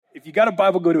If you got a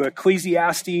Bible, go to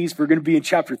Ecclesiastes. We're going to be in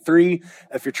chapter 3.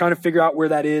 If you're trying to figure out where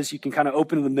that is, you can kind of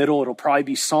open in the middle. It'll probably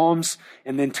be Psalms,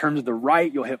 and then turn to the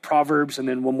right. You'll hit Proverbs, and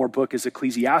then one more book is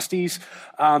Ecclesiastes.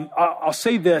 I'll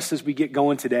say this as we get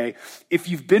going today. If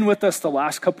you've been with us the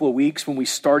last couple of weeks when we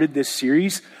started this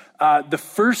series, the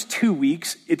first 2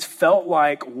 weeks, it's felt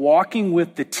like walking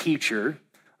with the teacher.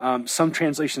 Some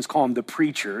translations call him the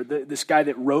preacher, this guy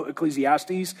that wrote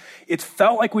Ecclesiastes. It's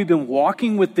felt like we've been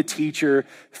walking with the teacher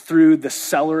through the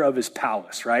cellar of his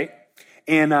palace, right?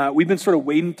 And we've been sort of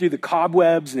wading through the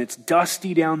cobwebs, and it's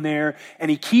dusty down there. And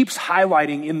he keeps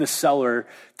highlighting in the cellar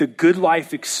the good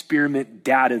life experiment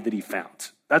data that he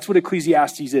found. That's what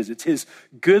Ecclesiastes is. It's his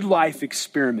good life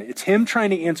experiment. It's him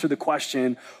trying to answer the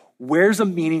question, where's a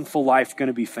meaningful life going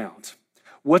to be found?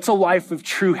 What's a life of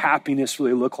true happiness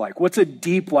really look like? What's a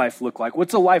deep life look like?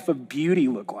 What's a life of beauty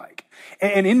look like?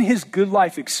 And in his good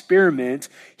life experiment,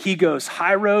 he goes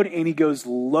high road and he goes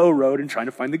low road in trying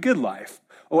to find the good life.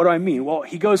 What do I mean? Well,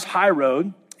 he goes high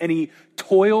road and he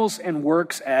toils and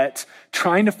works at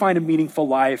trying to find a meaningful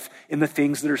life in the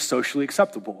things that are socially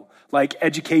acceptable, like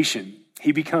education.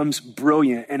 He becomes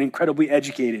brilliant and incredibly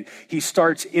educated. He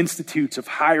starts institutes of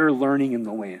higher learning in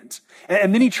the land.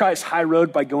 And then he tries high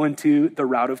road by going to the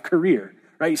route of career,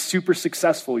 right? He's super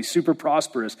successful. He's super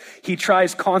prosperous. He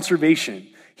tries conservation.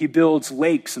 He builds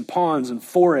lakes and ponds and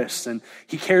forests, and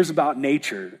he cares about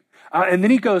nature. And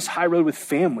then he goes high road with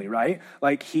family, right?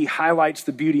 Like he highlights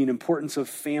the beauty and importance of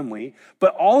family.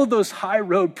 But all of those high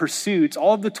road pursuits,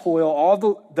 all of the toil, all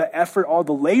the effort, all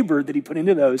the labor that he put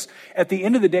into those, at the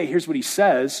end of the day, here's what he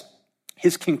says.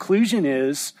 His conclusion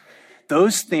is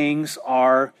those things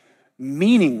are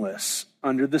meaningless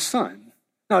under the sun.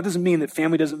 Now, it doesn't mean that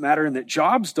family doesn't matter and that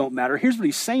jobs don't matter. Here's what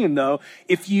he's saying, though.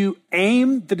 If you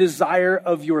aim the desire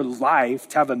of your life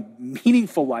to have a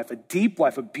meaningful life, a deep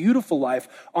life, a beautiful life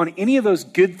on any of those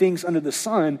good things under the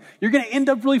sun, you're going to end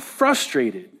up really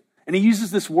frustrated. And he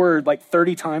uses this word like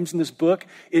 30 times in this book.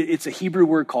 It's a Hebrew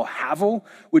word called havel,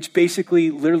 which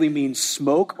basically literally means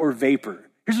smoke or vapor.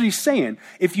 Here's what he's saying.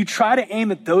 If you try to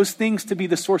aim at those things to be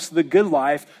the source of the good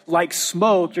life, like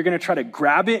smoke, you're going to try to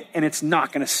grab it and it's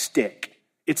not going to stick.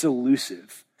 It's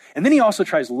elusive. And then he also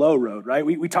tries low road, right?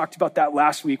 We talked about that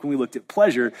last week when we looked at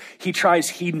pleasure. He tries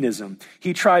hedonism.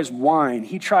 He tries wine.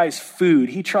 He tries food.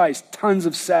 He tries tons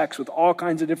of sex with all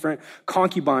kinds of different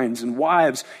concubines and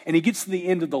wives. And he gets to the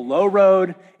end of the low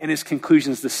road and his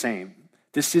conclusion is the same.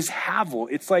 This is havel.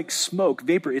 It's like smoke,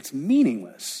 vapor. It's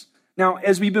meaningless. Now,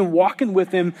 as we've been walking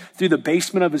with him through the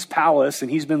basement of his palace and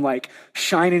he's been like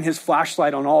shining his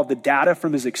flashlight on all of the data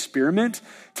from his experiment,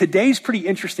 today's pretty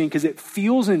interesting because it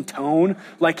feels in tone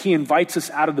like he invites us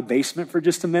out of the basement for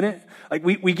just a minute. Like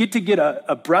we get to get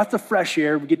a breath of fresh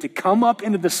air. We get to come up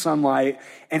into the sunlight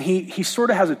and he sort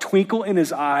of has a twinkle in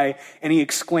his eye and he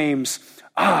exclaims,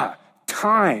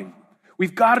 time.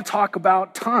 We've got to talk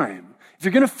about time. If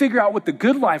you're going to figure out what the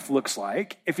good life looks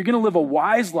like, if you're going to live a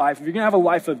wise life, if you're going to have a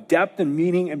life of depth and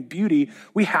meaning and beauty,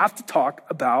 we have to talk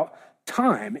about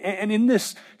time. And in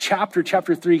this chapter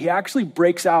 3, he actually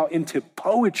breaks out into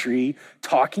poetry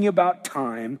talking about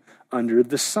time under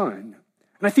the sun.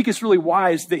 And I think it's really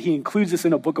wise that he includes this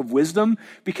in a book of wisdom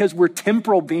because we're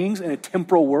temporal beings in a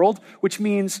temporal world, which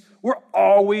means we're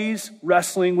always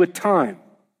wrestling with time,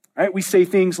 right? We say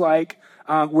things like,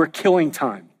 we're killing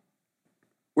time.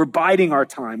 We're biding our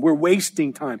time. We're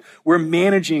wasting time. We're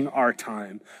managing our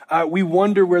time. We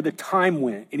wonder where the time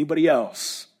went. Anybody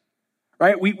else?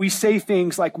 Right? We say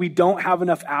things like we don't have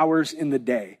enough hours in the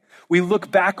day. We look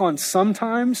back on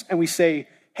sometimes and we say,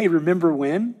 hey, remember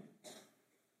when?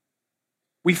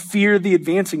 We fear the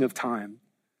advancing of time.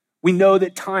 We know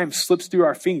that time slips through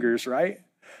our fingers, right?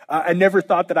 I never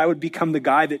thought that I would become the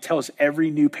guy that tells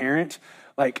every new parent,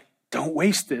 like, don't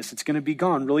waste this. It's going to be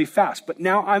gone really fast. But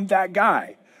now I'm that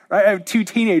guy. Right? I have 2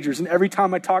 teenagers, and every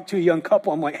time I talk to a young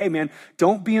couple, I'm like, hey, man,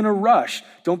 don't be in a rush.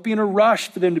 Don't be in a rush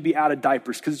for them to be out of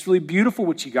diapers because it's really beautiful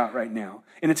what you got right now,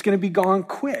 and it's going to be gone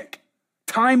quick.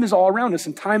 Time is all around us,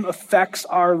 and time affects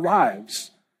our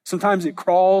lives. Sometimes it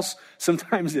crawls,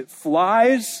 sometimes it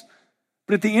flies,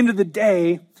 but at the end of the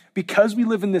day, because we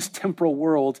live in this temporal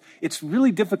world, it's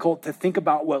really difficult to think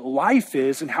about what life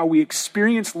is and how we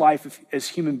experience life as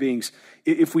human beings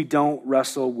if we don't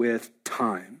wrestle with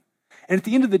time. And at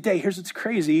the end of the day, here's what's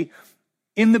crazy.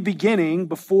 In the beginning,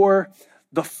 before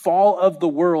the fall of the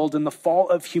world and the fall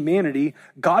of humanity,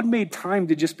 God made time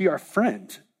to just be our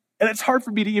friend. And it's hard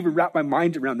for me to even wrap my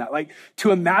mind around that. Like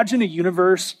to imagine a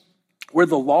universe where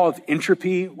the law of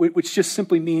entropy, which just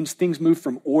simply means things move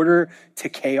from order to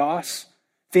chaos,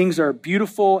 things are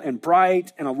beautiful and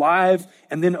bright and alive,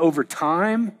 and then over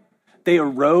time, they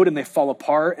erode and they fall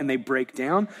apart and they break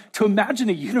down. To imagine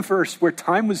a universe where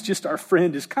time was just our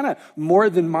friend is kind of more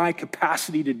than my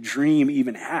capacity to dream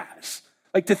even has.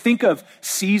 Like to think of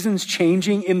seasons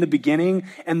changing in the beginning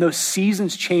and those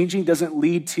seasons changing doesn't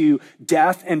lead to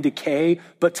death and decay,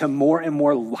 but to more and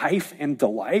more life and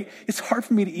delight. It's hard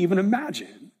for me to even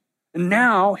imagine. And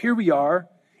now here we are,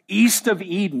 east of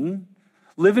Eden,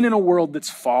 living in a world that's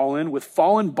fallen with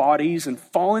fallen bodies and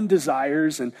fallen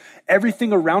desires, and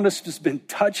everything around us has been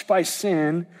touched by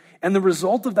sin. And the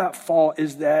result of that fall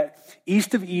is that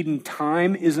east of Eden,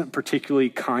 time isn't particularly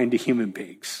kind to human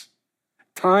beings.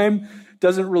 Time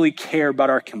doesn't really care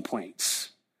about our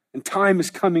complaints. And time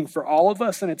is coming for all of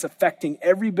us, and it's affecting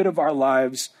every bit of our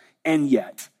lives. And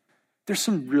yet, there's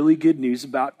some really good news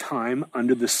about time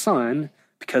under the sun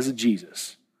because of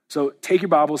Jesus. So take your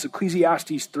Bibles,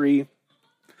 Ecclesiastes 3.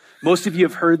 Most of you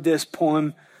have heard this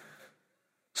poem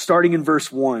starting in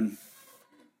verse 1.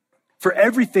 For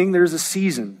everything there's a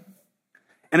season,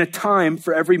 and a time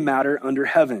for every matter under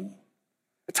heaven,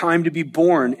 a time to be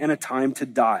born and a time to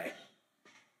die,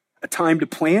 a time to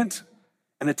plant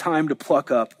and a time to pluck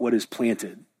up what is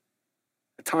planted,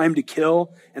 a time to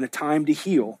kill and a time to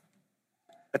heal,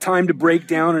 a time to break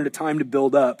down and a time to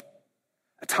build up,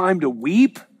 a time to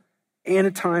weep and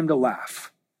a time to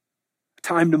laugh, a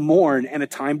time to mourn and a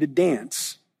time to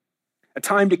dance, a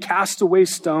time to cast away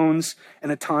stones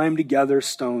and a time to gather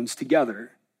stones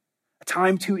together, a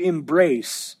time to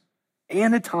embrace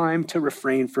and a time to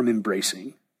refrain from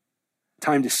embracing, a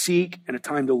time to seek and a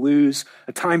time to lose,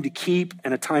 a time to keep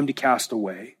and a time to cast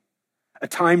away, a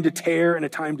time to tear and a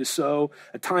time to sow,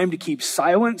 a time to keep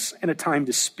silence and a time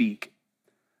to speak,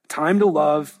 a time to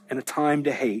love and a time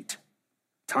to hate,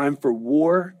 a time for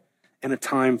war and a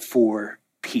time for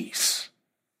peace.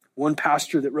 One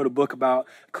pastor that wrote a book about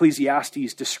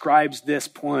Ecclesiastes describes this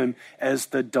poem as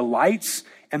the delights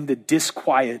and the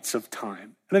disquiets of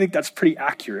time. And I think that's pretty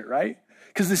accurate, right?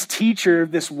 Because this teacher,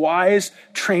 this wise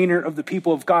trainer of the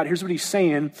people of God, here's what he's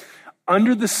saying.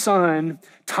 Under the sun,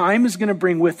 time is going to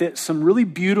bring with it some really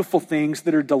beautiful things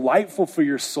that are delightful for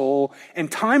your soul. And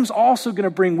time's also going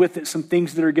to bring with it some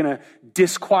things that are going to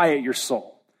disquiet your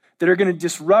soul, that are going to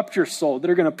disrupt your soul, that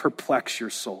are going to perplex your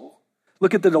soul.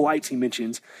 Look at the delights he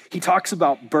mentions. He talks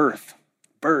about birth.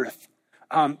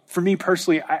 For me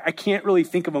personally, I can't really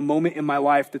think of a moment in my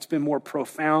life that's been more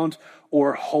profound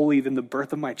or holy than the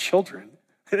birth of my children.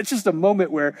 It's just a moment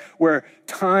where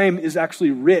time is actually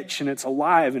rich and it's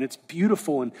alive and it's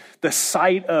beautiful. And the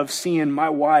sight of seeing my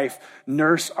wife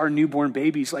nurse our newborn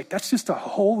babies, like that's just a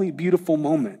holy, beautiful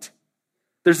moment.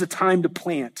 There's a time to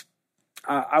plant.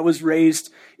 I was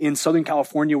raised in Southern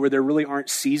California where there really aren't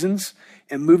seasons,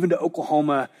 and moving to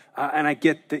Oklahoma, and I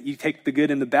get that you take the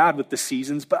good and the bad with the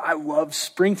seasons, but I love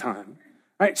springtime,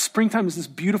 right? Springtime is this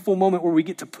beautiful moment where we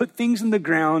get to put things in the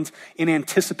ground in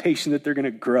anticipation that they're going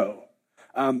to grow.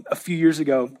 A few years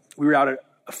ago, we were out at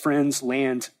a friend's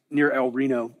land near El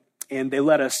Reno, and they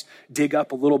let us dig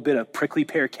up a little bit of prickly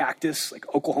pear cactus,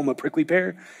 like Oklahoma prickly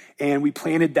pear, and we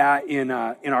planted that in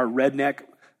our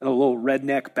in a little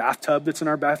redneck bathtub that's in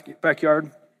our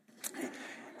backyard.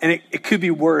 And it could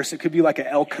be worse. It could be like an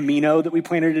El Camino that we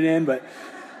planted it in, but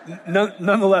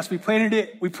nonetheless, we planted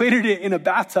it in a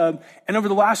bathtub. And over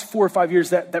the last 4 or 5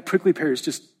 years, that prickly pear is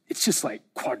just like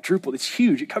quadrupled. It's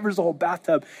huge. It covers the whole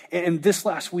bathtub. And this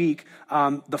last week,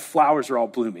 the flowers are all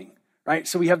blooming, right?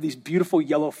 So we have these beautiful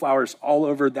yellow flowers all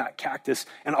over that cactus.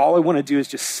 And all I want to do is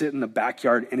just sit in the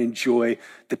backyard and enjoy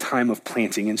the time of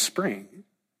planting in spring.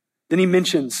 Then he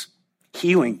mentions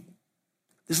healing.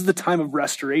 This is the time of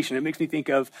restoration. It makes me think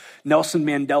of Nelson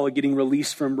Mandela getting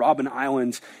released from Robben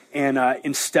Island. And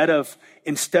instead of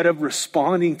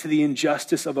responding to the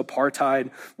injustice of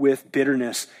apartheid with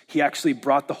bitterness, he actually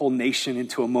brought the whole nation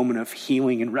into a moment of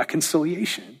healing and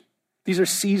reconciliation. These are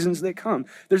seasons that come.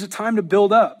 There's a time to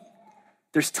build up.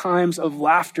 There's times of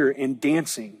laughter and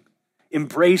dancing,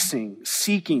 embracing,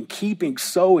 seeking, keeping,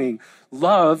 sowing,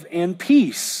 love, and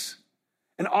peace.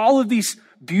 And all of these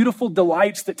beautiful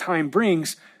delights that time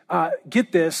brings,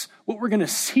 get this, what we're going to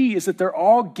see is that they're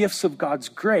all gifts of God's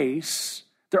grace.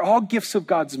 They're all gifts of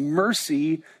God's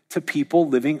mercy to people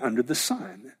living under the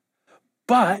sun.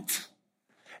 But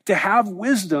to have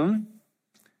wisdom,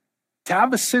 to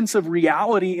have a sense of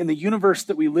reality in the universe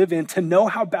that we live in, to know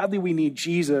how badly we need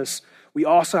Jesus, we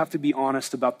also have to be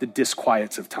honest about the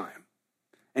disquiets of time.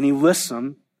 And he lists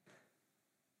them.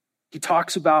 He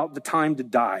talks about the time to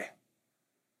die,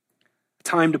 a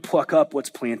time to pluck up what's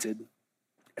planted,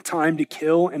 a time to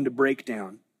kill and to break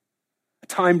down, a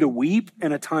time to weep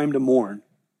and a time to mourn,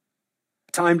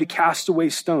 a time to cast away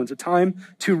stones, a time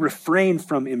to refrain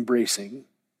from embracing,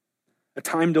 a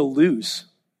time to lose,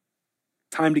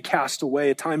 time to cast away,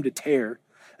 a time to tear,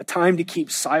 a time to keep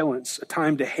silence, a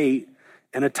time to hate,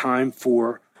 and a time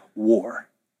for war.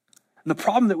 And the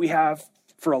problem that we have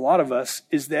for a lot of us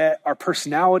is that our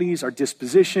personalities, our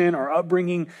disposition, our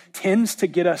upbringing tends to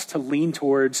get us to lean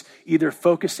towards either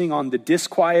focusing on the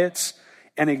disquiets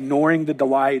and ignoring the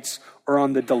delights, or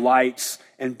on the delights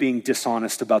and being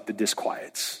dishonest about the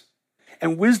disquiets.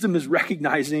 And wisdom is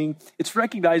recognizing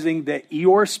that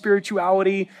Eeyore's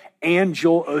spirituality and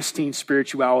Joel Osteen's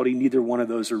spirituality, neither one of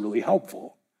those are really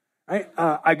helpful. Right?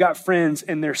 I got friends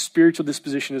and their spiritual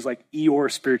disposition is like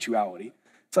Eeyore spirituality.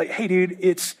 It's like, hey dude,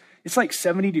 it's like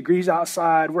 70 degrees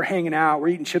outside. We're hanging out. We're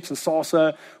eating chips and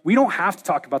salsa. We don't have to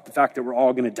talk about the fact that we're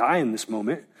all going to die in this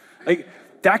moment. Like,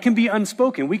 that can be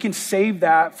unspoken. We can save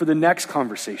that for the next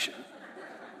conversation.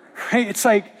 Right? It's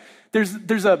like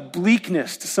there's a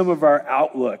bleakness to some of our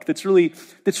outlook that's really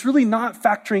not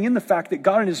factoring in the fact that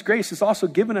God in his grace has also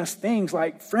given us things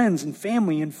like friends and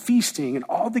family and feasting and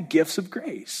all the gifts of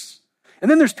grace. And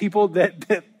then there's people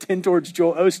that tend towards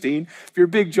Joel Osteen. If you're a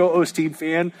big Joel Osteen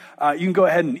fan, you can go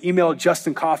ahead and email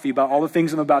Justin Coffey about all the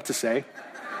things I'm about to say.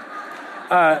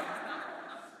 God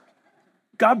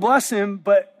bless him,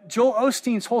 but Joel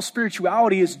Osteen's whole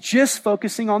spirituality is just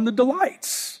focusing on the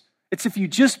delights. It's if you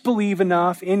just believe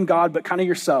enough in God, but kind of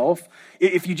yourself,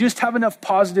 if you just have enough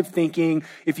positive thinking,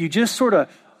 if you just sort of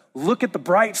look at the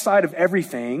bright side of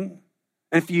everything,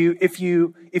 and if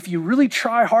you really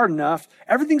try hard enough,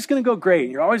 everything's going to go great.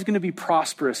 And you're always going to be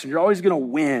prosperous, and you're always going to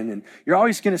win, and you're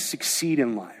always going to succeed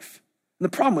in life. And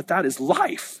the problem with that is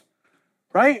life,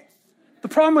 right? The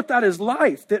problem with that is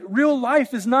life, that real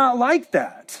life is not like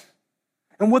that.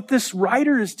 And what this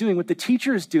writer is doing, what the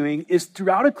teacher is doing, is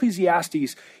throughout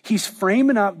Ecclesiastes, he's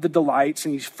framing up the delights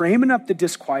and he's framing up the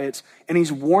disquiets, and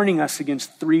he's warning us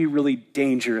against three really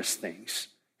dangerous things.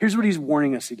 Here's what he's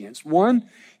warning us against. One,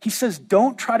 he says,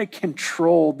 don't try to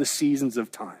control the seasons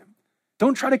of time.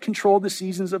 Don't try to control the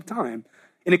seasons of time.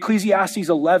 In Ecclesiastes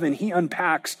 11, he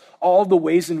unpacks all the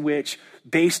ways in which,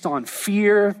 based on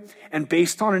fear and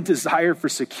based on a desire for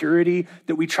security,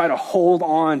 that we try to hold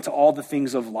on to all the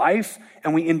things of life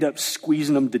and we end up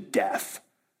squeezing them to death,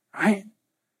 right?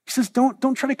 He says,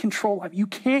 don't try to control life. You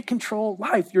can't control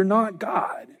life. You're not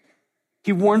God.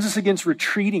 He warns us against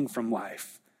retreating from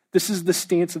life. This is the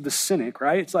stance of the cynic,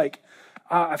 right? It's like,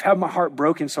 I've had my heart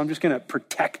broken, so I'm just going to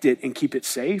protect it and keep it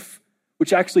safe,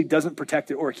 which actually doesn't protect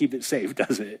it or keep it safe,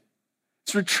 does it?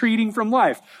 It's retreating from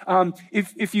life.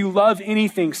 If you love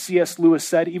anything, C.S. Lewis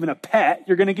said, even a pet,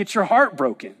 you're going to get your heart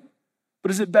broken.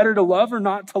 But is it better to love or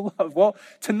not to love? Well,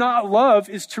 to not love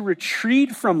is to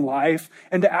retreat from life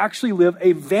and to actually live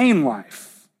a vain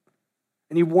life.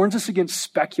 And he warns us against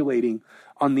speculating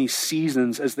on these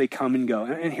seasons as they come and go.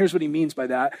 And here's what he means by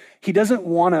that. He doesn't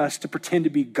want us to pretend to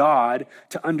be God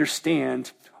to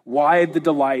understand why the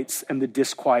delights and the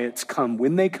disquiets come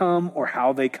when they come, or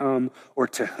how they come, or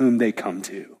to whom they come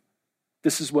to.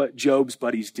 This is what Job's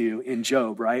buddies do in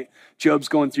Job, right? Job's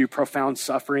going through profound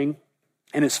suffering,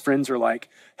 and his friends are like,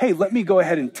 hey, let me go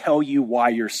ahead and tell you why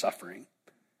you're suffering.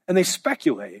 And they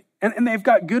speculate. And they've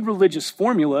got good religious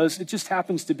formulas. It just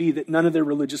happens to be that none of their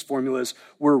religious formulas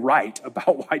were right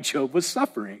about why Job was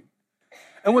suffering.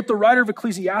 And what the writer of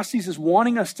Ecclesiastes is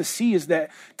wanting us to see is that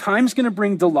time's going to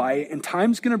bring delight and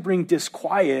time's going to bring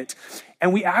disquiet.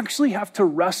 And we actually have to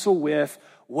wrestle with,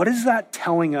 what is that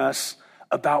telling us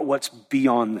about what's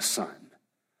beyond the sun?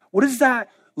 What is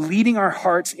that leading our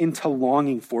hearts into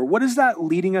longing for? What is that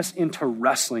leading us into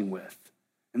wrestling with?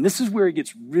 And this is where it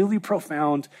gets really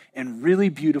profound and really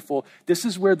beautiful. This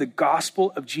is where the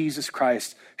gospel of Jesus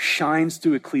Christ shines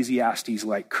through Ecclesiastes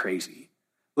like crazy.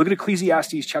 Look at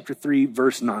Ecclesiastes chapter 3,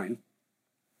 verse 9.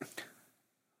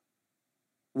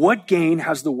 What gain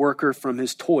has the worker from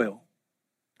his toil?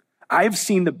 I have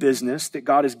seen the business that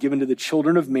God has given to the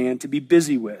children of man to be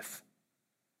busy with.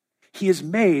 He has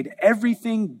made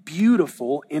everything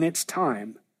beautiful in its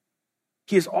time.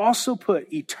 He has also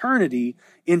put eternity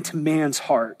into man's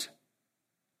heart,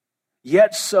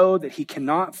 yet so that he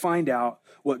cannot find out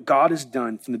what God has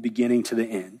done from the beginning to the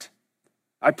end.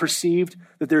 I perceived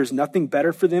that there is nothing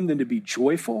better for them than to be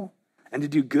joyful and to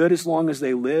do good as long as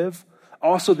they live.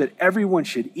 Also that everyone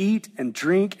should eat and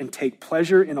drink and take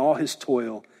pleasure in all his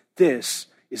toil. This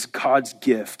is God's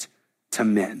gift to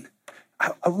men.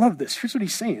 I love this. Here's what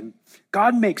he's saying.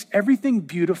 God makes everything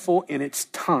beautiful in its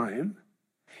time.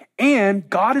 And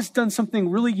God has done something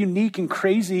really unique and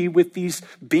crazy with these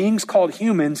beings called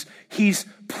humans. He's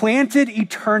planted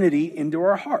eternity into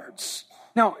our hearts.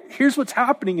 Now, here's what's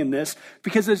happening in this,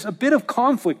 because there's a bit of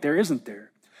conflict there, isn't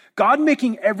there? God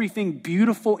making everything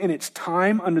beautiful in its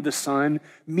time under the sun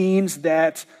means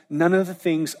that none of the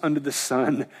things under the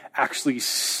sun actually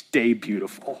stay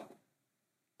beautiful.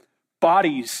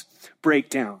 Bodies break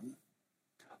down.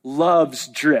 Loves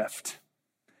drift.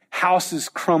 Houses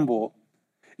crumble.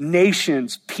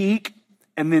 Nations peak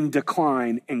and then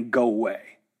decline and go away.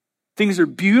 Things are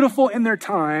beautiful in their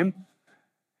time,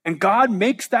 and God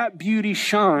makes that beauty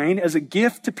shine as a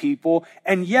gift to people.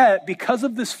 And yet, because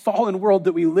of this fallen world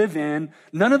that we live in,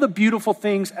 none of the beautiful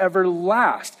things ever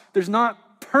last. There's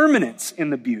not permanence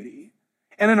in the beauty.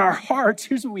 And in our hearts,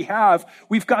 here's what we have.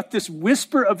 We've got this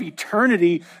whisper of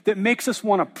eternity that makes us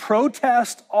want to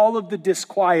protest all of the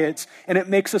disquiets, and it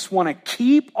makes us want to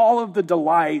keep all of the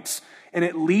delights, and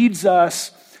it leads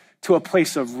us to a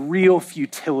place of real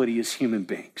futility as human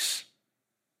beings.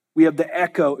 We have the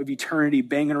echo of eternity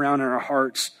banging around in our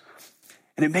hearts,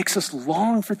 and it makes us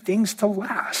long for things to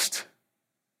last.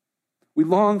 We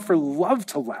long for love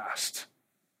to last.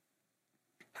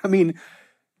 I mean,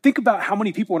 think about how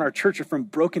many people in our church are from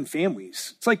broken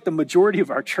families. It's like the majority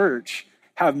of our church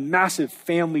have massive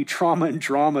family trauma and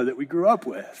drama that we grew up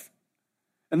with.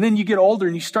 And then you get older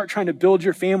and you start trying to build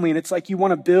your family, and it's like you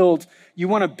want to build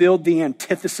the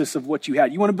antithesis of what you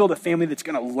had. You want to build a family that's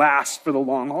going to last for the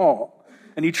long haul.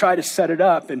 And you try to set it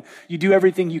up, and you do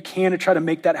everything you can to try to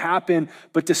make that happen.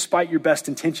 But despite your best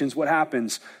intentions, what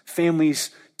happens?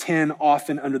 Families tend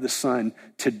often under the sun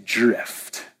to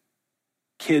drift.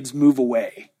 Kids move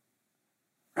away,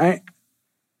 right?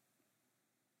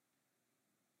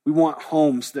 We want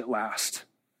homes that last.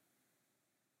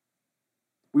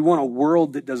 We want a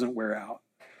world that doesn't wear out.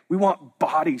 We want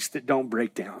bodies that don't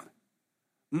break down.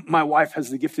 My wife has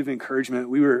the gift of encouragement.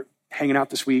 We were hanging out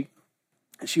this week,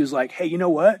 and she was like, hey, you know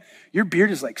what? Your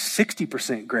beard is like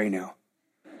 60% gray now.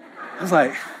 I was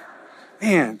like,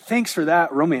 man, thanks for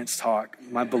that romance talk,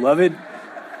 my beloved.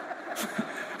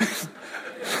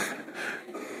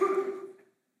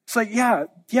 It's like,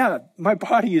 yeah, my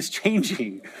body is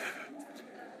changing.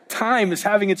 Time is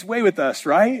having its way with us,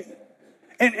 right?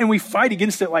 And we fight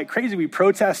against it like crazy. We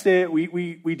protest it.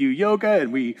 We do yoga,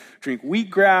 and we drink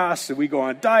wheatgrass, and we go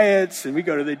on diets, and we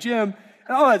go to the gym.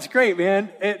 And all that's great, man.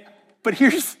 But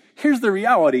here's the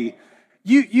reality.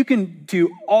 You can do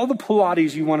all the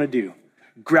Pilates you want to do.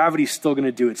 Gravity's still going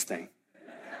to do its thing,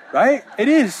 right? It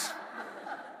is.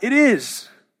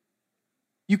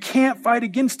 You can't fight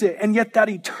against it. And yet that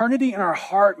eternity in our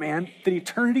heart, man,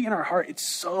 it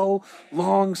so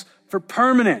longs for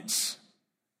permanence.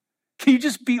 Can you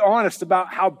just be honest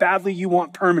about how badly you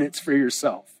want permanence for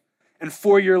yourself and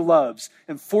for your loves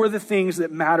and for the things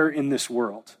that matter in this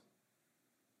world?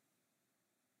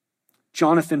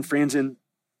 Jonathan Franzen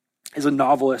is a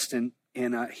novelist, and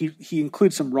he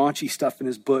includes some raunchy stuff in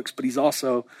his books, but he's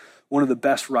also one of the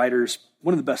best writers,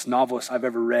 one of the best novelists I've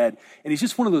ever read. And he's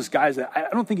just one of those guys that I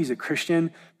don't think he's a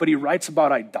Christian, but he writes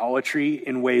about idolatry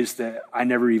in ways that I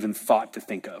never even thought to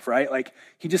think of, right? Like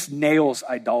he just nails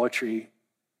idolatry.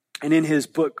 And in his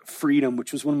book, Freedom,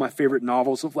 which was one of my favorite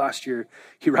novels of last year,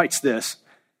 he writes this: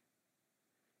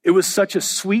 it was such a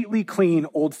sweetly clean,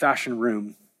 old-fashioned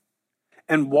room.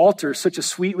 And Walter, such a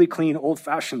sweetly clean,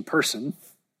 old-fashioned person.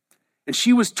 And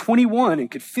she was 21 and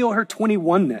could feel her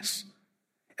 21-ness.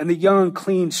 And the young,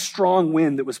 clean, strong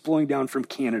wind that was blowing down from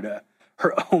Canada,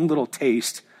 her own little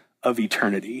taste of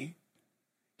eternity.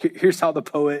 Here's how the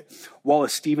poet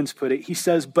Wallace Stevens put it. He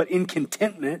says, but in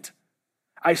contentment,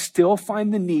 I still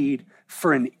find the need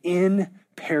for an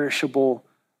imperishable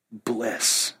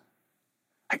bliss.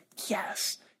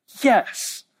 Yes,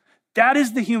 that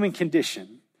is the human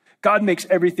condition. God makes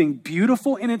everything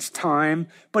beautiful in its time,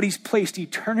 but he's placed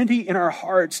eternity in our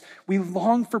hearts. We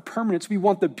long for permanence. We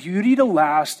want the beauty to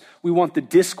last. We want the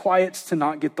disquiets to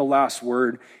not get the last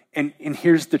word. And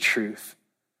here's the truth.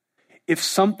 If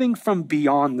something from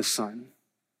beyond the sun,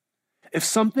 if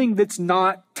something that's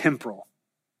not temporal,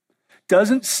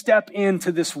 doesn't step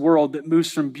into this world that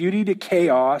moves from beauty to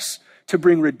chaos to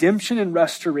bring redemption and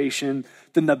restoration,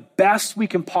 then the best we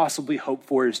can possibly hope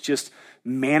for is just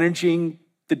managing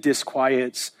the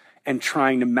disquiets and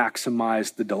trying to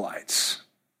maximize the delights.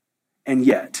 And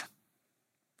yet,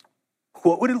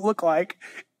 what would it look like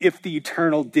if the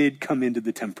eternal did come into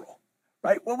the temporal?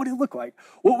 Right? What would it look like?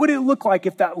 What would it look like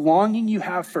if that longing you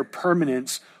have for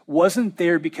permanence wasn't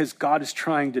there because God is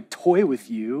trying to toy with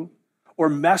you or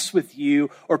mess with you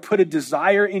or put a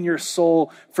desire in your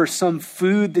soul for some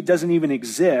food that doesn't even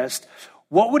exist?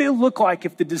 What would it look like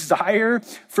if the desire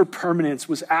for permanence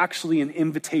was actually an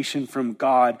invitation from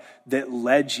God that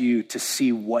led you to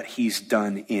see what he's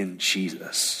done in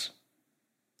Jesus?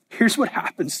 Here's what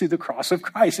happens through the cross of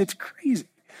Christ. It's crazy.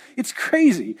 It's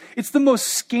crazy. It's the most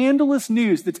scandalous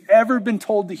news that's ever been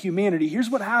told to humanity. Here's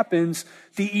what happens.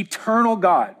 The eternal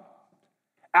God,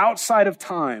 outside of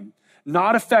time,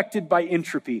 not affected by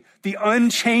entropy, the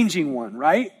unchanging one,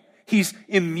 right? He's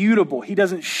immutable. He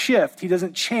doesn't shift. He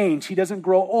doesn't change. He doesn't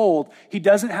grow old. He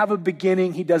doesn't have a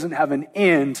beginning. He doesn't have an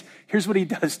end. Here's what he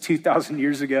does 2,000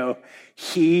 years ago.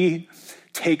 He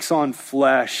takes on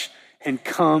flesh and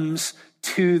comes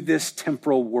to this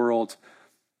temporal world,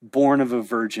 born of a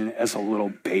virgin as a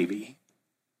little baby.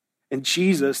 And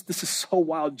Jesus, this is so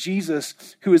wild.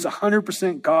 Jesus, who is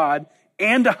 100% God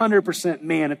and 100%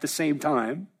 man at the same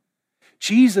time,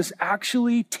 Jesus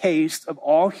actually tastes of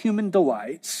all human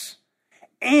delights,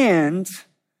 and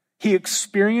he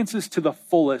experiences to the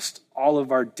fullest all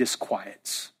of our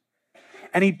disquiets.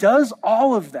 And he does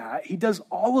all of that.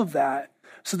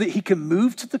 So that he can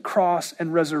move to the cross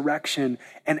and resurrection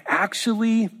and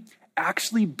actually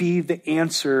be the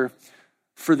answer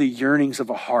for the yearnings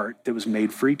of a heart that was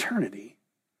made for eternity.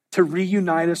 To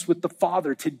reunite us with the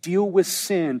Father, to deal with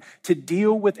sin, to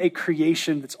deal with a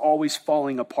creation that's always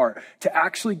falling apart, to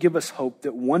actually give us hope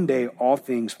that one day all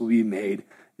things will be made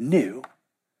new.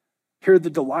 Here are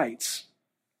the delights: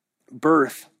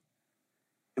 birth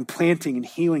and planting and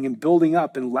healing and building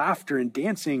up and laughter and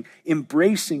dancing,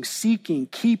 embracing, seeking,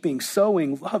 keeping,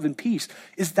 sowing, love and peace.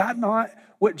 Is that not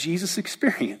what Jesus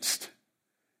experienced?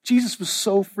 Jesus was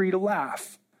so free to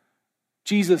laugh.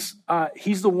 Jesus,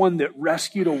 he's the one that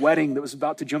rescued a wedding that was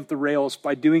about to jump the rails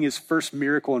by doing his first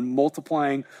miracle and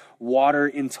multiplying water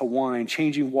into wine,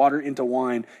 changing water into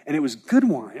wine. And it was good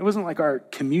wine. It wasn't like our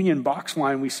communion box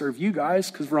wine we serve you guys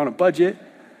because we're on a budget.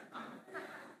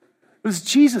 It was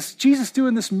Jesus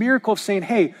doing this miracle of saying,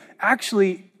 hey,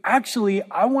 actually,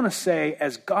 I want to say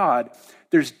as God,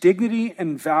 there's dignity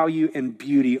and value and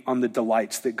beauty on the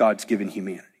delights that God's given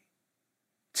humanity.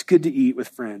 It's good to eat with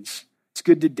friends. It's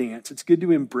good to dance. It's good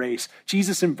to embrace.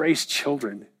 Jesus embraced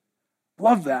children.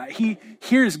 Love that.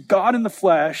 Here's God in the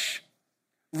flesh,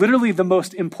 literally the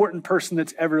most important person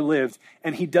that's ever lived,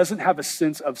 and he doesn't have a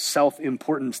sense of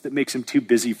self-importance that makes him too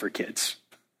busy for kids.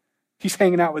 He's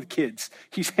hanging out with kids.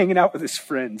 He's hanging out with his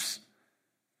friends.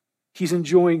 He's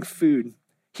enjoying food.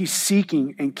 He's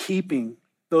seeking and keeping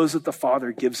those that the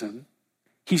Father gives him.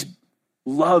 He's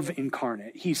love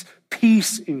incarnate. He's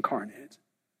peace incarnate.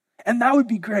 And that would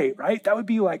be great, right? That would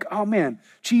be like, oh man,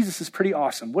 Jesus is pretty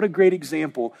awesome. What a great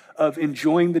example of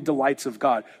enjoying the delights of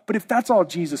God. But if that's all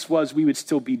Jesus was, we would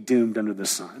still be doomed under the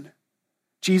sun.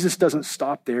 Jesus doesn't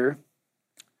stop there.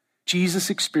 Jesus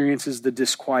experiences the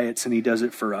disquiets, and he does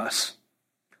it for us.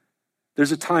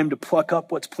 There's a time to pluck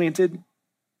up what's planted.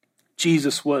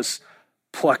 Jesus was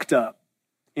plucked up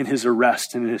in his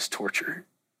arrest and in his torture.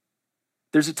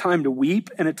 There's a time to weep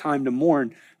and a time to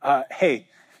mourn.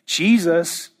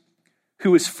 Jesus,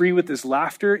 who is free with his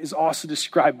laughter, is also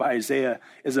described by Isaiah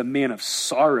as a man of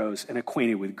sorrows and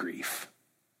acquainted with grief.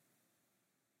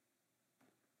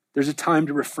 There's a time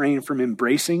to refrain from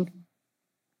embracing.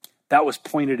 That was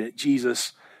pointed at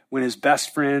Jesus when his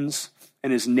best friends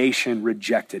and his nation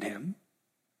rejected him.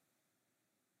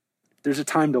 There's a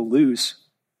time to lose.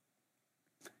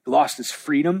 He lost his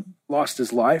freedom, lost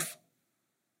his life.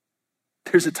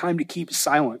 There's a time to keep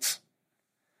silence.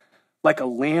 Like a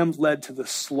lamb led to the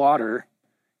slaughter,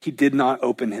 he did not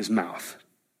open his mouth.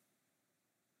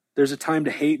 There's a time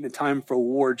to hate and a time for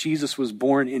war. Jesus was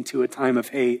born into a time of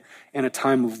hate and a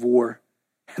time of war.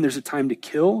 And there's a time to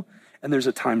kill and there's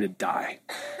a time to die.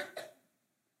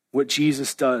 What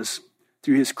Jesus does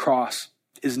through his cross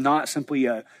is not simply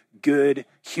a good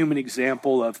human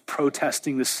example of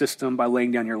protesting the system by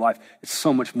laying down your life. It's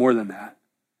so much more than that.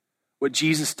 What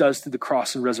Jesus does through the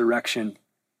cross and resurrection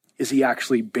is he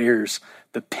actually bears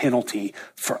the penalty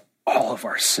for all of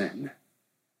our sin.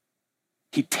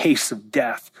 He tastes of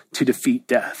death to defeat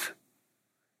death.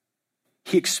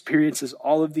 He experiences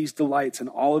all of these delights and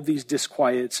all of these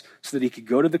disquiets so that he could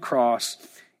go to the cross,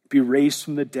 be raised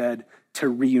from the dead to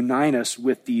reunite us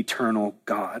with the eternal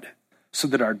God, so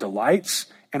that our delights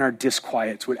and our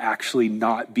disquiets would actually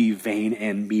not be vain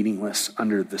and meaningless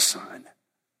under the sun.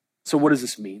 So what does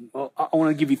this mean? Well, I want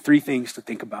to give you three things to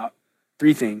think about.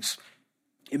 Three things.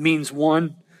 It means,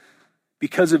 one,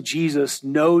 because of Jesus,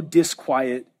 no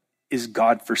disquiet is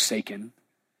God-forsaken.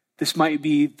 This might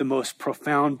be the most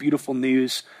profound, beautiful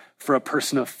news for a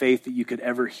person of faith that you could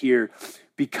ever hear.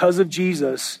 Because of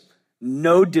Jesus,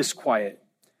 no disquiet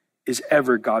is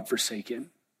ever God-forsaken.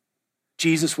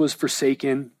 Jesus was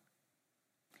forsaken.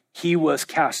 He was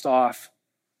cast off.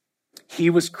 He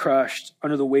was crushed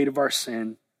under the weight of our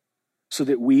sin so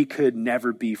that we could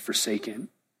never be forsaken.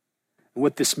 And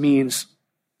what this means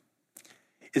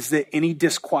is that any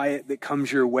disquiet that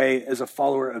comes your way as a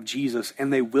follower of Jesus,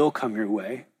 and they will come your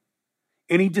way,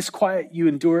 any disquiet you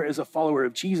endure as a follower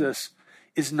of Jesus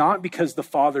is not because the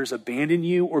Father's abandoned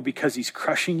you or because he's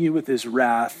crushing you with his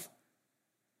wrath.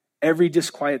 Every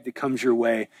disquiet that comes your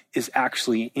way is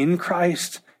actually in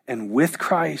Christ and with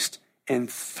Christ and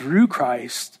through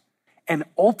Christ. And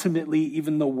ultimately,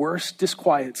 even the worst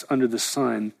disquiets under the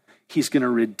sun, he's going to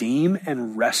redeem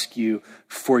and rescue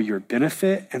for your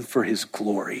benefit and for his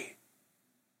glory.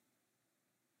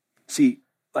 See,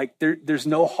 like there's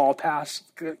no hall pass.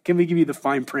 Can we give you the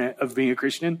fine print of being a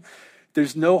Christian?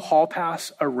 There's no hall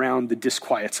pass around the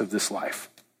disquiets of this life.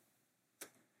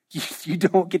 You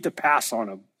don't get to pass on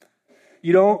them.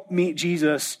 You don't meet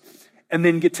Jesus and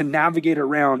then get to navigate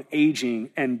around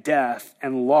aging and death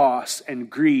and loss and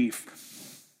grief.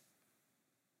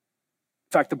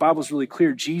 In fact, the Bible's really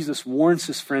clear. Jesus warns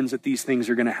his friends that these things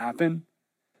are going to happen.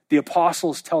 The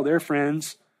apostles tell their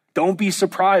friends, don't be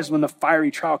surprised when the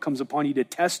fiery trial comes upon you to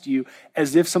test you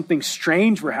as if something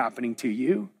strange were happening to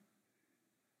you.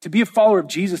 To be a follower of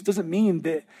Jesus doesn't mean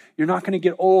that you're not going to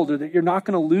get old or that you're not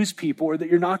going to lose people or that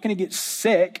you're not going to get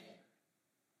sick.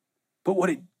 But what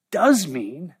it does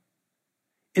mean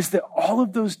is that all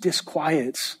of those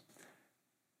disquiets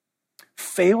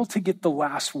fail to get the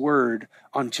last word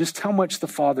on just how much the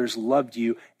Father's loved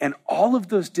you. And all of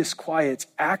those disquiets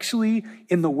actually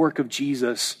in the work of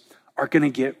Jesus are going to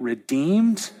get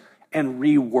redeemed and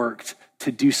reworked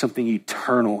to do something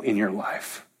eternal in your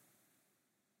life.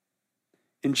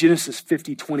 In Genesis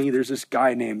 50:20, there's this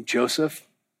guy named Joseph,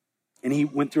 and he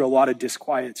went through a lot of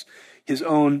disquiets. His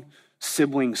own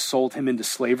siblings sold him into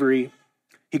slavery.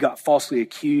 He got falsely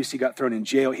accused. He got thrown in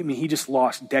jail. I mean, he just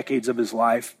lost decades of his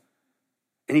life.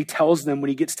 And he tells them when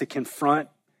he gets to confront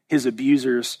his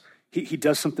abusers, he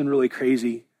does something really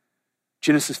crazy.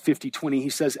 Genesis 50:20, he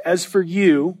says, as for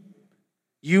you,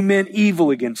 you meant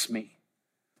evil against me.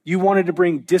 You wanted to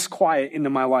bring disquiet into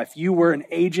my life. You were an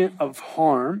agent of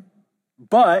harm,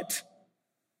 but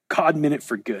God meant it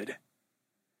for good,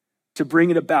 to bring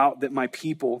it about that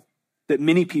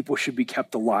many people should be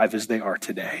kept alive as they are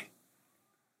today.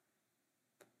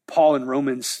 Paul in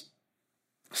Romans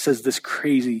says this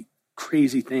crazy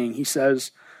thing. He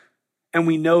says, and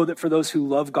we know that for those who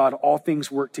love God, all things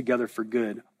work together for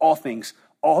good. All things,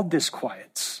 all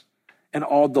disquiets and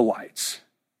all delights.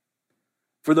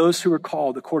 For those who are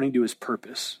called according to his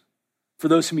purpose. For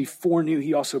those whom he foreknew,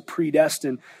 he also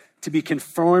predestined to be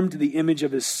conformed to the image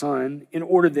of his Son in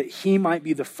order that he might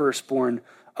be the firstborn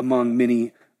among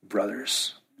many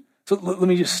brothers. So let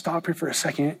me just stop here for a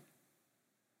second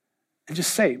and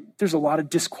just say, there's a lot of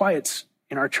disquiets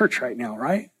in our church right now,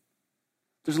 right?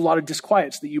 There's a lot of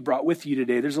disquiets that you brought with you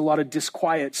today. There's a lot of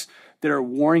disquiets that are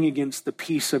warring against the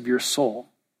peace of your soul.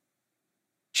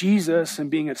 Jesus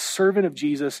and being a servant of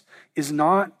Jesus is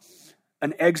not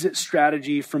an exit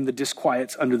strategy from the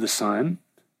disquiets under the sun,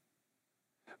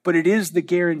 but it is the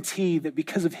guarantee that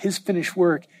because of his finished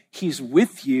work, he's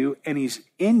with you and he's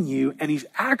in you and he's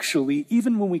actually,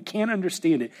 even when we can't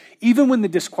understand it, even when the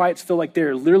disquiets feel like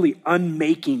they're literally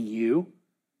unmaking you,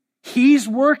 he's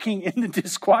working in the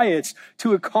disquiets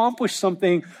to accomplish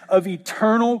something of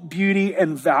eternal beauty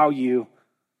and value,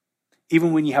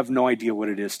 even when you have no idea what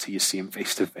it is till you see him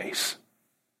face to face.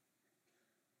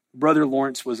 Brother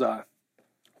Lawrence was a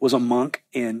monk,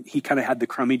 and he kind of had the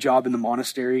crummy job in the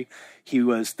monastery. He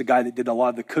was the guy that did a lot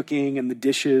of the cooking and the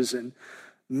dishes and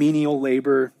menial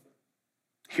labor.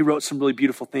 He wrote some really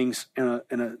beautiful things in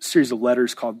a series of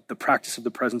letters called The Practice of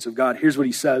the Presence of God. Here's what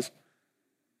he says.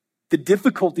 The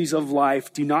difficulties of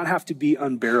life do not have to be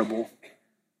unbearable.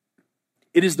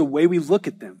 It is the way we look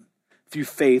at them through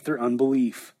faith or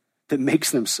unbelief that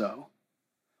makes them so.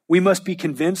 We must be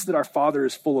convinced that our Father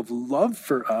is full of love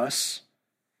for us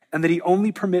and that he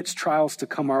only permits trials to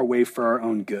come our way for our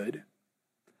own good.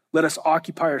 Let us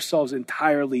occupy ourselves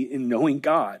entirely in knowing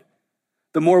God.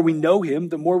 The more we know him,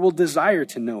 the more we'll desire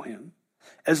to know him.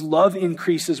 As love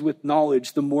increases with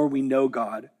knowledge, the more we know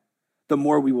God, the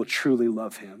more we will truly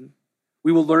love him.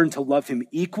 We will learn to love him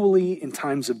equally in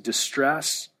times of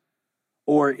distress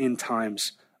or in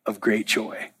times of great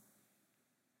joy.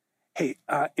 Hey,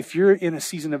 if you're in a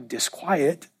season of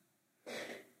disquiet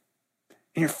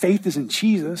and your faith is in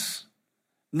Jesus,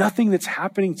 nothing that's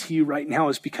happening to you right now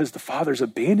is because the Father's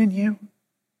abandoned you.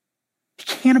 He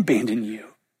can't abandon you.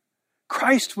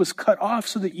 Christ was cut off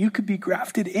so that you could be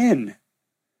grafted in.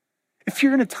 If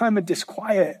you're in a time of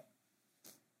disquiet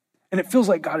and it feels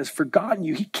like God has forgotten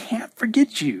you, he can't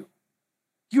forget you.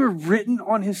 You're written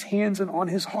on his hands and on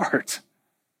his heart.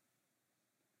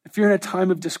 If you're in a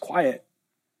time of disquiet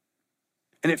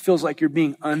and it feels like you're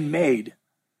being unmade,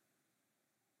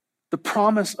 The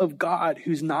promise of God,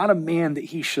 who's not a man that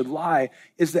he should lie,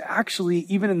 is that actually,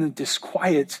 even in the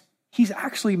disquiet, he's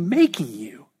actually making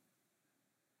you.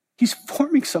 He's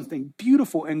forming something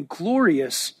beautiful and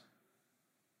glorious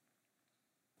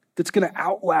that's going to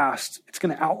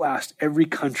outlast every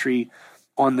country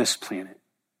on this planet.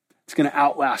 It's going to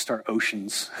outlast our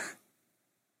oceans.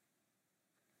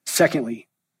 Secondly,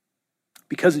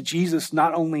 because of Jesus,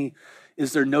 not only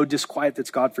is there no disquiet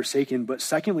that's God-forsaken, but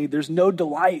secondly, there's no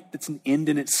delight that's an end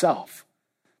in itself.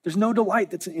 There's no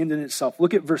delight that's an end in itself.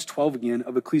 Look at verse 12 again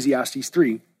of Ecclesiastes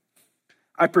 3.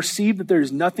 I perceive that there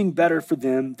is nothing better for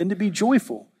them than to be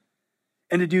joyful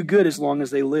and to do good as long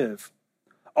as they live.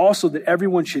 Also, that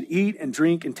everyone should eat and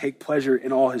drink and take pleasure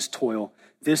in all his toil.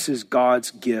 This is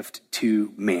God's gift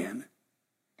to man.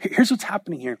 Here's what's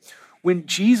happening here. When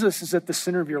Jesus is at the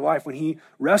center of your life, when he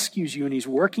rescues you and he's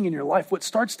working in your life, what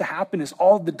starts to happen is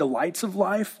all the delights of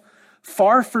life,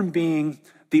 far from being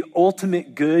the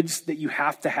ultimate goods that you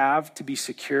have to be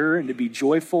secure and to be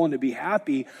joyful and to be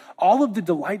happy, all of the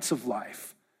delights of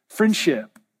life,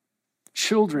 friendship,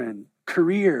 children,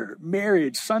 career,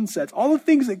 marriage, sunsets, all the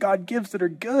things that God gives that are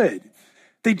good,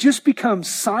 they just become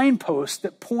signposts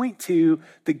that point to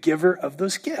the giver of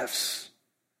those gifts.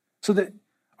 So that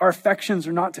our affections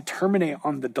are not to terminate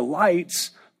on the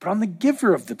delights, but on the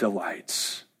giver of the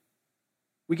delights.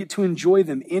 We get to enjoy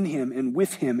them in him and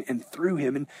with him and through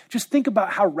him. And just think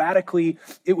about how radically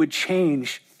it would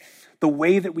change the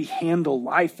way that we handle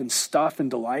life and stuff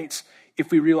and delights if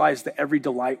we realized that every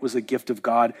delight was a gift of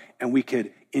God and we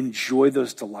could enjoy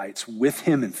those delights with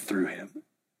him and through him.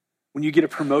 When you get a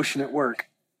promotion at work,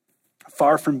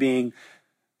 far from being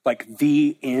like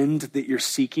the end that you're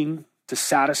seeking to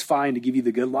satisfy and to give you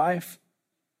the good life,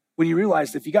 when you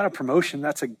realize that if you got a promotion,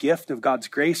 that's a gift of God's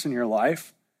grace in your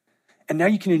life. And now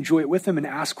you can enjoy it with him and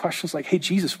ask questions like, hey,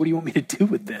 Jesus, what do you want me to do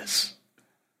with this?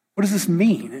 What does this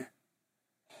mean?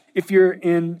 If you're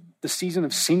in the season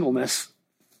of singleness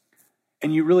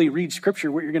and you really read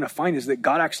scripture, what you're going to find is that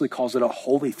God actually calls it a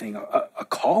holy thing, a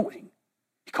calling.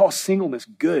 He calls singleness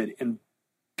good and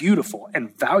beautiful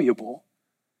and valuable.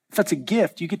 If that's a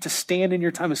gift, you get to stand in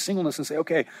your time of singleness and say,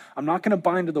 okay, I'm not going to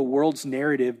buy into the world's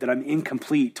narrative that I'm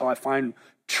incomplete till I find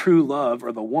true love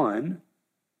or the one.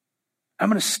 I'm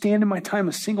going to stand in my time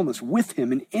of singleness with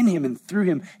him and in him and through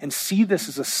him and see this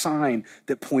as a sign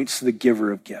that points to the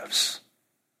giver of gifts.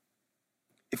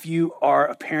 If you are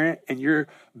a parent and you're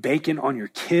banking on your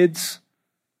kids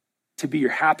to be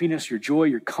your happiness, your joy,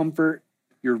 your comfort,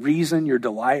 your reason, your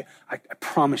delight, I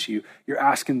promise you, you're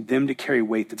asking them to carry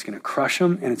weight that's going to crush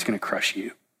them and it's going to crush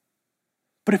you.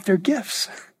 But if they're gifts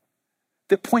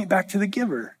that point back to the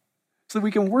giver so that we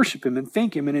can worship him and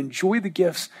thank him and enjoy the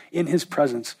gifts in his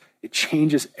presence, it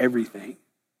changes everything.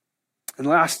 And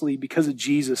lastly, because of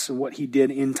Jesus and what he did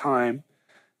in time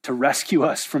to rescue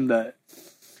us from the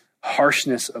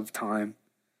harshness of time,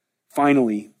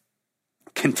 finally,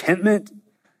 contentment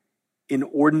in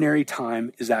ordinary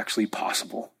time is actually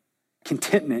possible.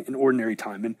 Contentment in ordinary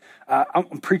time. And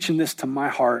I'm preaching this to my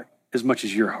heart as much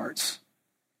as your hearts.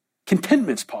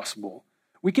 Contentment's possible.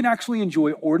 We can actually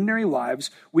enjoy ordinary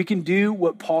lives. We can do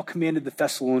what Paul commanded the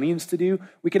Thessalonians to do.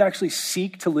 We could actually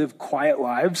seek to live quiet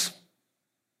lives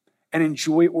and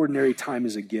enjoy ordinary time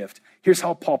as a gift. Here's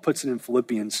how Paul puts it in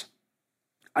Philippians.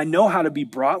 I know how to be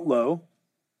brought low,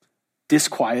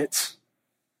 disquiets.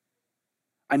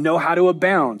 I know how to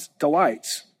abound,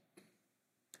 delights.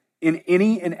 In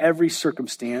any and every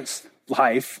circumstance,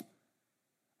 life,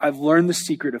 I've learned the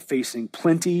secret of facing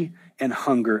plenty and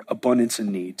hunger, abundance and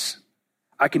needs.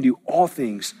 I can do all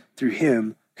things through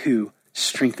him who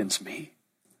strengthens me.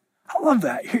 I love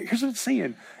that. Here's what it's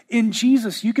saying. In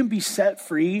Jesus, you can be set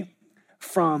free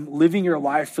from living your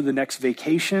life for the next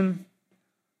vacation.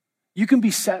 You can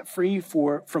be set free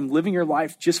from living your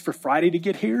life just for Friday to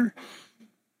get here.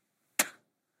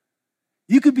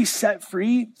 You could be set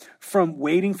free from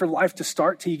waiting for life to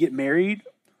start till you get married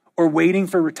or waiting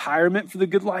for retirement for the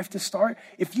good life to start.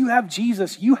 If you have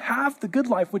Jesus, you have the good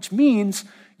life, which means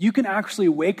you can actually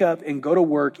wake up and go to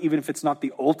work, even if it's not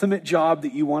the ultimate job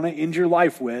that you want to end your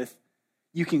life with.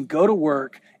 You can go to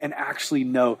work and actually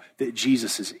know that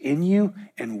Jesus is in you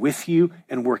and with you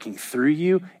and working through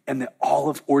you, and that all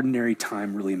of ordinary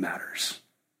time really matters.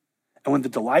 And when the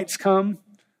delights come,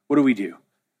 what do?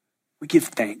 We give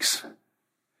thanks.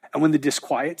 And when the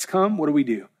disquiets come, what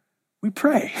do? We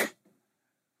pray.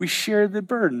 We share the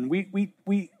burden.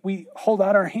 We hold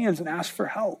out our hands and ask for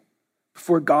help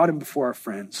before God and before our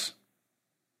friends.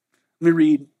 Let me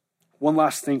read one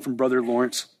last thing from Brother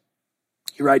Lawrence.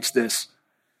 He writes this.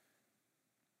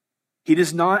 He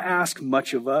does not ask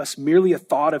much of us, merely a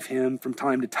thought of him from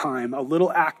time to time, a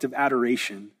little act of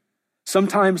adoration,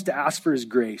 sometimes to ask for his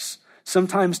grace,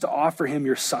 sometimes to offer him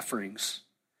your sufferings,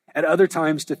 at other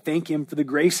times to thank him for the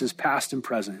graces past and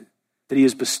present that he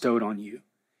has bestowed on you.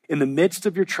 In the midst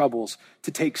of your troubles,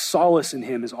 to take solace in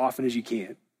him as often as you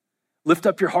can. Lift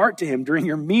up your heart to him during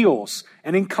your meals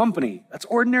and in company. That's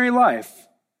ordinary life.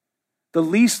 The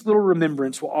least little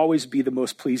remembrance will always be the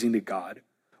most pleasing to God.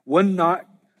 One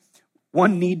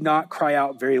need not cry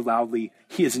out very loudly,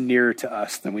 he is nearer to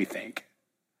us than we think.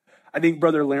 I think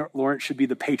Brother Lawrence should be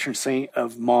the patron saint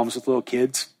of moms with little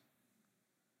kids.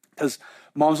 Because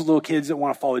moms with little kids that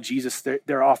want to follow Jesus,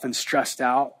 they're often stressed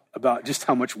out about just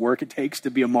how much work it takes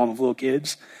to be a mom of little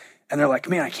kids. And they're like,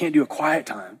 man, I can't do a quiet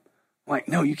time. I'm like,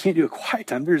 no, you can't do a quiet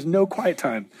time. There's no quiet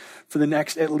time for the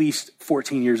next at least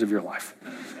 14 years of your life.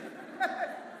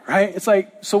 Right? It's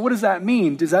like, so what does that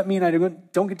mean? Does that mean I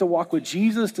don't get to walk with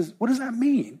Jesus? What does that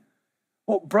mean?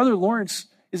 Well, Brother Lawrence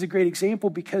is a great example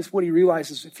because what he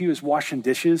realizes, if he was washing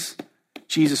dishes,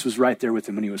 Jesus was right there with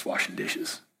him when he was washing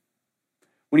dishes.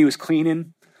 When he was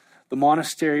cleaning the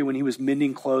monastery, when he was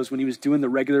mending clothes, when he was doing the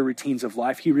regular routines of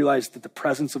life, he realized that the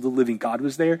presence of the living God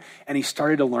was there, and he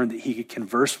started to learn that he could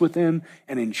converse with him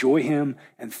and enjoy him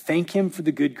and thank him for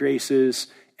the good graces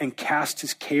and cast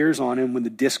his cares on him when the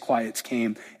disquiets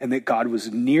came, and that God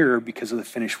was nearer because of the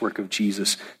finished work of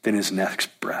Jesus than his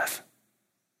next breath.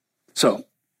 So,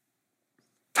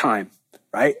 time,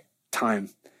 right? Time.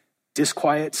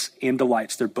 Disquiets and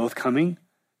delights, they're both coming.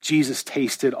 Jesus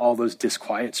tasted all those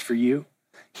disquiets for you.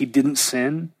 He didn't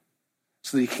sin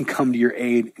so that he can come to your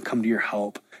aid and come to your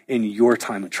help in your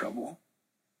time of trouble.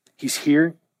 He's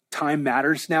here. Time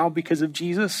matters now because of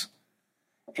Jesus.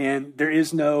 And there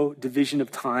is no division of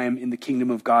time in the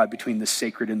kingdom of God between the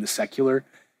sacred and the secular.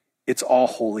 It's all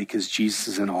holy because Jesus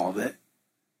is in all of it.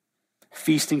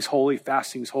 Feasting's holy,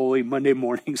 fasting's holy, Monday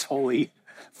morning's holy,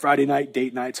 Friday night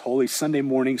date night's holy, Sunday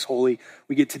morning's holy.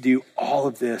 We get to do all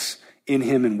of this in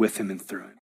him and with him and through him.